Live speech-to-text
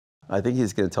I think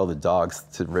he's going to tell the dogs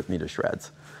to rip me to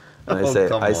shreds. And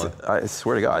I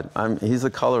swear to God, he's the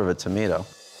color of a tomato.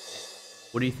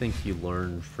 What do you think you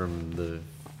learned from the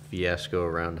fiasco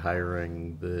around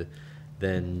hiring the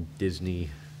then Disney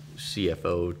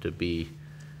CFO to be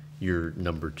your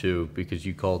number two? Because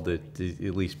you called it,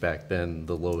 at least back then,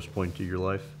 the lowest point of your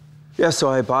life. Yeah, so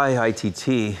I buy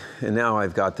ITT, and now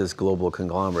I've got this global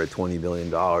conglomerate, $20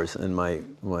 billion, and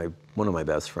one of my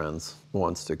best friends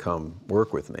wants to come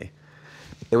work with me.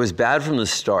 It was bad from the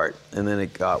start, and then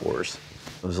it got worse.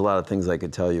 There's a lot of things I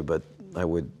could tell you, but they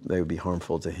would be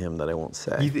harmful to him that I won't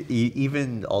say.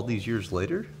 Even all these years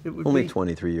later? It would Only be?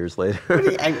 23 years later.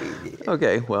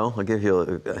 Okay, well, I'll give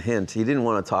you a hint. He didn't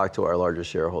want to talk to our largest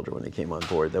shareholder when he came on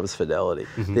board. That was Fidelity.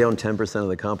 Mm-hmm. They owned 10% of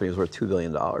the company. It was worth $2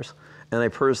 billion. And I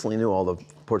personally knew all the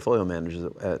portfolio managers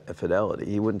at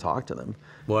Fidelity. He wouldn't talk to them.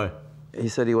 Why? He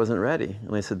said he wasn't ready.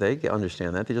 And I said, they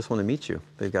understand that. They just want to meet you.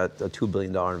 They've got a $2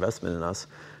 billion investment in us.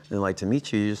 And they'd like to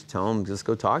meet you. You just tell them, just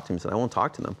go talk to him. He said, I won't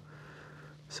talk to them.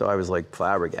 So I was like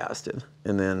flabbergasted.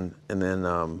 And then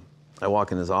I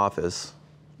walk in his office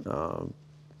a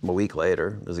week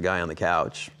later. There's a guy on the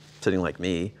couch sitting like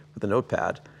me with a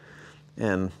notepad.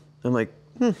 And I'm like,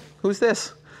 who's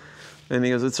this? And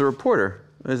he goes, it's a reporter.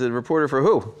 I said, reporter for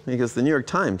who? He goes, the New York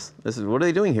Times. I said, what are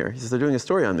they doing here? He says, they're doing a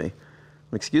story on me. I'm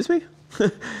like, excuse me?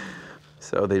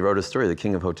 So they wrote a story, The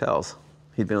King of Hotels.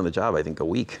 He'd been on the job, I think, a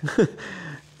week.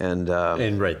 And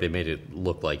right, they made it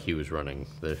look like he was running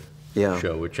the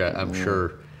show, which I'm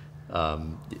sure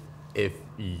if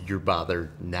you're bothered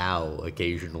now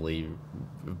occasionally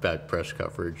about press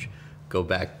coverage, go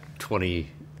back 25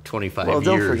 years. Well,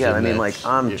 don't forget,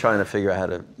 I'm trying to figure out how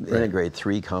to integrate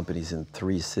 3 companies in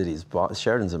 3 cities.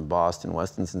 Sheraton's in Boston,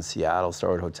 Westin's in Seattle,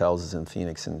 Starwood Hotels is in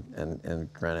Phoenix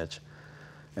and Greenwich,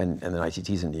 and then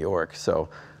ITT's in New York. So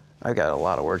I've got a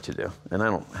lot of work to do,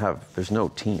 and there's no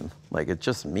team. Like, it's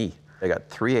just me. I got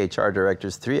 3 HR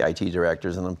directors, 3 IT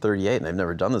directors, and I'm 38, and I've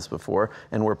never done this before,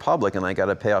 and we're public, and I got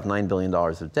to pay off $9 billion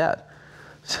of debt.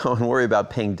 So I'm worried about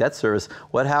paying debt service.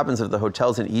 What happens if the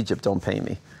hotels in Egypt don't pay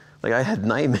me? Like, I had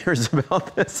nightmares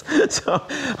about this. So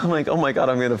I'm like, oh my God,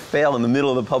 I'm going to fail in the middle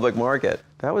of the public market.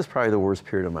 That was probably the worst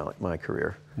period of my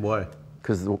career. Why?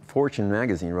 Because Fortune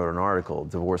magazine wrote an article,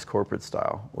 Divorce Corporate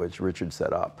Style, which Richard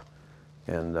set up.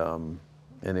 And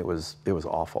it was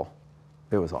awful.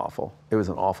 It was awful. It was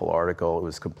an awful article. It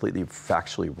was completely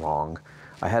factually wrong.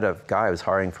 I had a guy I was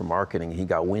hiring for marketing. He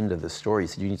got wind of the story. He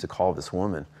said, you need to call this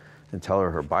woman and tell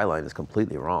her byline is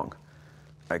completely wrong.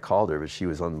 I called her, but she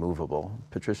was unmovable.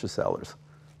 Patricia Sellers.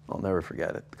 I'll never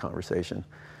forget it, the conversation.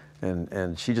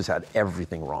 And she just had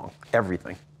everything wrong,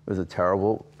 everything. It was a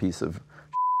terrible piece of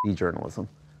journalism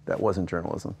that wasn't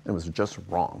journalism. It was just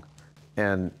wrong.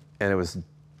 And it was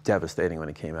devastating when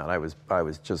it came out. I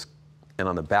was just, and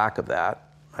on the back of that,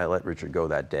 I let Richard go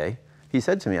that day. He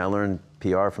said to me, I learned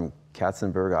PR from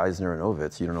Katzenberg, Eisner, and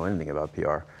Ovitz. You don't know anything about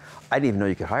PR. I didn't even know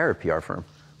you could hire a PR firm.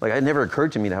 Like, it never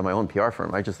occurred to me to have my own PR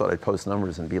firm. I just thought I'd post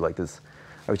numbers and be like this.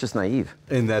 I was just naive.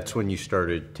 And that's when you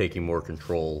started taking more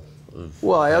control of.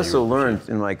 Well, I also learned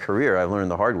in my career, I learned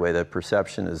the hard way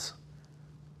that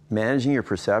managing your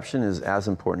perception is as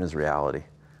important as reality.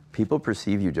 People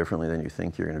perceive you differently than you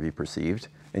think you're going to be perceived,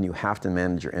 and you have to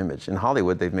manage your image. In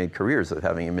Hollywood, they've made careers of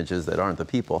having images that aren't the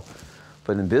people.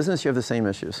 But in business, you have the same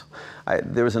issues.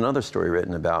 There was another story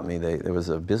written about me. There was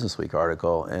a Business Week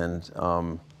article,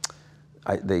 and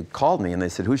they called me and they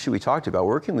said, who should we talk to about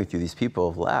working with you? These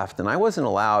people have left. And I wasn't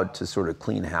allowed to sort of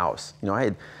clean house. You know,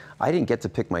 I didn't get to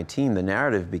pick my team. The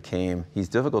narrative became, he's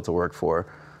difficult to work for.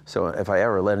 So if I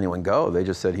ever let anyone go, they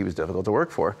just said he was difficult to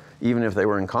work for, even if they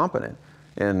were incompetent.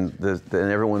 And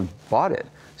everyone bought it.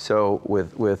 So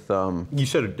You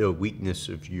said a weakness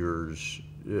of yours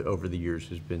over the years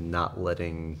has been not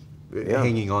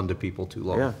hanging on to people too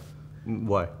long. Yeah.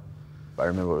 Why? I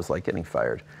remember what it was like getting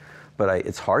fired. But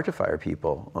it's hard to fire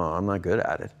people. I'm not good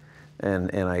at it. And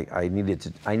I needed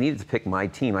to pick my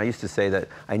team. I used to say that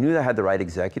I knew that I had the right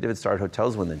executive at Starwood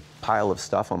Hotels when the pile of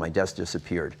stuff on my desk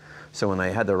disappeared. So when I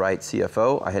had the right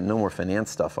CFO, I had no more finance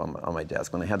stuff on my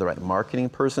desk. When I had the right marketing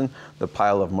person, the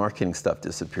pile of marketing stuff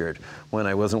disappeared. When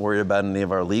I wasn't worried about any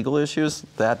of our legal issues,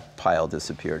 that pile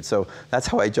disappeared. So that's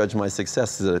how I judge my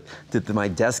success, did my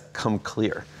desk come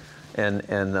clear?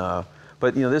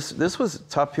 But you know, this was a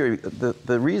tough period.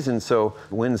 The reason, so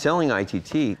when selling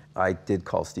ITT, I did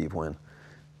call Steve Wynn,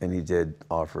 and he did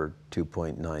offer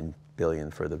 $2.9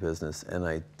 billion for the business, and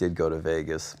I did go to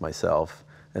Vegas myself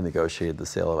and negotiated the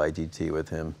sale of ITT with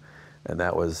him, and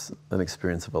that was an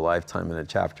experience of a lifetime and a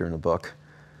chapter in a book.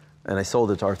 And I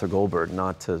sold it to Arthur Goldberg,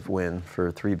 not to Wynn,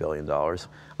 for $3 billion.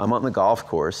 I'm on the golf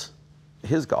course,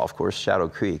 his golf course, Shadow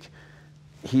Creek,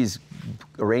 he's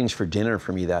arranged for dinner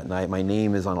for me that night. My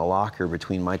name is on a locker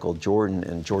between Michael Jordan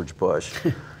and George Bush.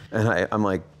 And I'm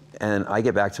like, and I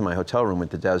get back to my hotel room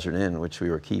with the Desert Inn, which we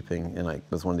were keeping, and it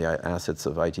was one of the assets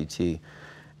of ITT.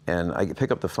 And I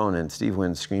pick up the phone, and Steve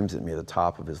Wynn screams at me at the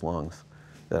top of his lungs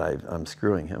that I'm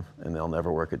screwing him, and they'll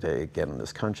never work a day again in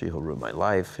this country. He'll ruin my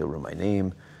life. He'll ruin my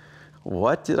name.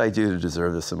 What did I do to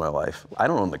deserve this in my life? I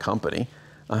don't own the company.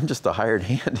 I'm just a hired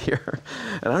hand here,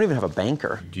 and I don't even have a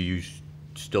banker. Do you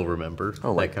still remember that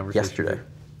like conversation? Yesterday.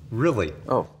 Really?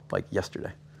 Oh, like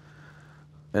yesterday.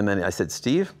 And then I said,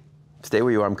 Steve, stay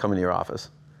where you are. I'm coming to your office.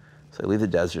 So I leave the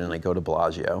Desert and I go to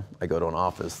Bellagio. I go to an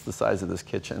office the size of this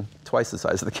kitchen, twice the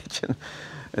size of the kitchen,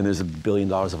 and there's $1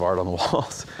 billion of art on the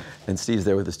walls. And Steve's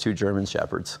there with his 2 German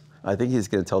shepherds. I think he's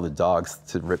going to tell the dogs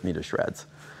to rip me to shreds.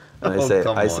 And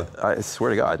I swear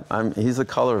to God, he's the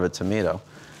color of a tomato.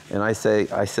 And I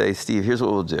say, Steve, here's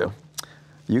what we'll do.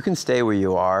 You can stay where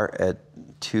you are at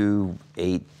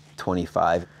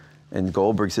 2.825, and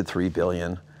Goldberg's at $3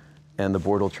 billion, and the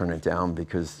board will turn it down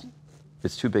because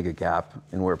it's too big a gap,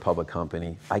 and we're a public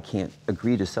company. I can't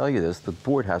agree to sell you this. The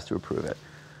board has to approve it.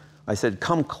 I said,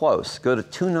 come close. Go to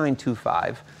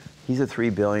 2.925. He's at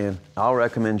 $3 billion. I'll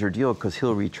recommend your deal because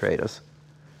he'll retrade us.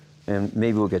 And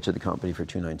maybe we'll get you the company for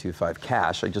 2.925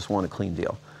 cash. I just want a clean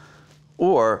deal.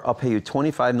 Or I'll pay you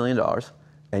 $25 million,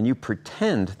 and you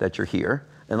pretend that you're here,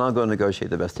 and I'll go negotiate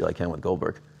the best deal I can with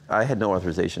Goldberg. I had no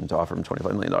authorization to offer him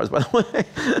 $25 million, by the way.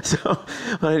 So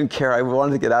I didn't care. I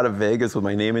wanted to get out of Vegas with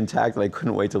my name intact, and I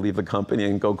couldn't wait to leave the company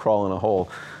and go crawl in a hole.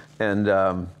 And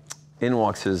in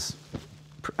walks his,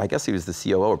 I guess he was the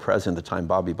COO or president at the time,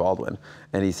 Bobby Baldwin.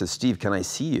 And he says, Steve, can I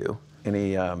see you? And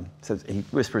he says, he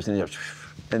whispers in the ear,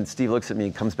 and Steve looks at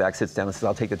me, comes back, sits down, and says,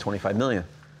 I'll take the $25 million.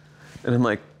 And I'm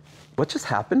like, what just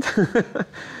happened?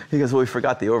 He goes, well, we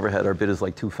forgot the overhead. Our bid is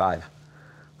like 2.5.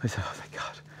 I said, oh, thank God.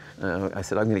 I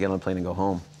said, I'm going to get on a plane and go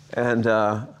home. And,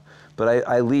 but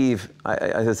I leave.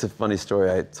 It's a funny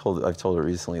story. I've told it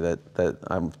recently that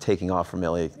I'm taking off from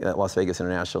Las Vegas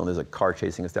International, and there's a car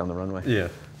chasing us down the runway. Yeah.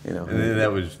 You know. And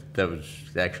that was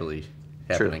actually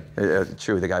happening.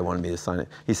 True. The guy wanted me to sign it.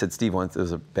 He said, Steve once there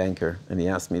was a banker, and he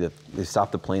asked me they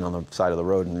stopped the plane on the side of the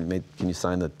road, and can you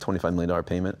sign the $25 million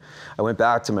payment? I went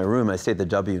back to my room, and I stayed at the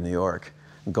W in New York.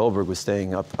 And Goldberg was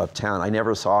staying uptown. I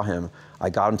never saw him. I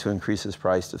got him to increase his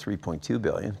price to $3.2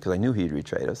 billion because I knew he'd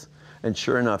retrade us. And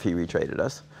sure enough, he retraded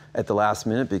us at the last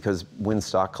minute because Wynn's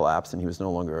stock collapsed, and he was no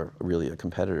longer really a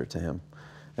competitor to him.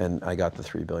 And I got the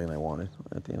 $3 billion I wanted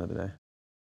at the end of the day.